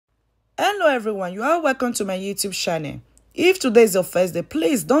Hello everyone, you are welcome to my YouTube channel. If today is your first day,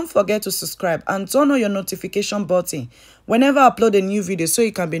 please don't forget to subscribe and turn on your notification button whenever I upload a new video so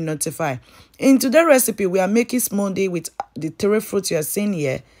you can be notified. In today's recipe, we are making smoothie with the three fruits you are seeing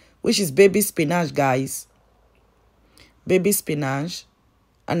here, which is baby spinach, guys. Baby spinach,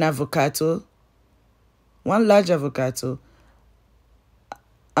 an avocado, one large avocado,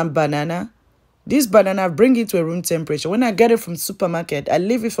 and banana. This banana, I bring it to a room temperature. When I get it from supermarket, I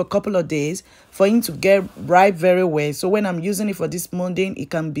leave it for a couple of days for it to get ripe very well. So when I'm using it for this smoothie, it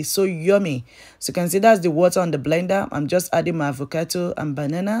can be so yummy. So you can see that's the water on the blender. I'm just adding my avocado and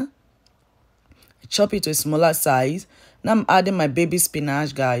banana. I chop it to a smaller size. Now I'm adding my baby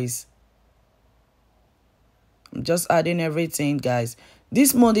spinach, guys. I'm just adding everything, guys.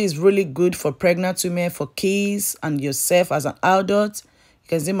 This smoothie is really good for pregnant women, for kids, and yourself as an adult.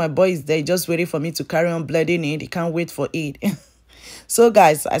 You can see my boy is there just waiting for me to carry on blending it. He can't wait for it. So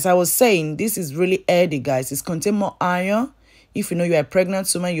guys, as I was saying, this is really healthy, guys. It contains more iron. If you know you're a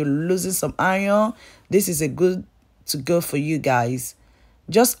pregnant woman, you're losing some iron, this is a good to go for you guys.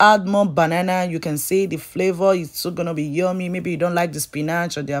 Just add more banana. You can see the flavor is so gonna be yummy. Maybe you don't like the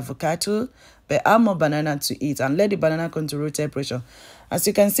spinach or the avocado, but add more banana to it and let the banana come to room temperature. As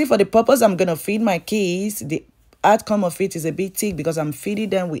you can see, for the purpose I'm gonna feed my kids, the outcome of it is a bit thick because I'm feeding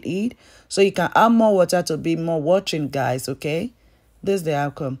them with it. So you can add more water to be more watching, guys, okay? This is the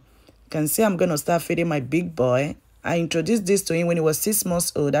outcome. You can see I'm going to start feeding my big boy. I introduced this to him when he was 6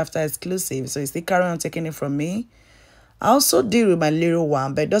 months old after exclusive. So he's still carrying on taking it from me. I also deal with my little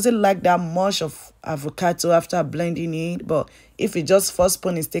one, but it doesn't like that much of avocado after blending it. But if it just first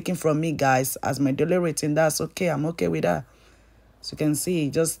spoon is taken from me, guys, as my daily routine, that's okay. I'm okay with that. So you can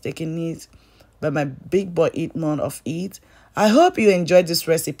see just taking it. But my big boy eat more of it. I hope you enjoyed this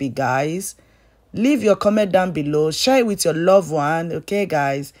recipe, guys. Leave your comment down below. Share it with your loved one. Okay,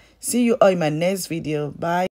 guys. See you all in my next video. Bye.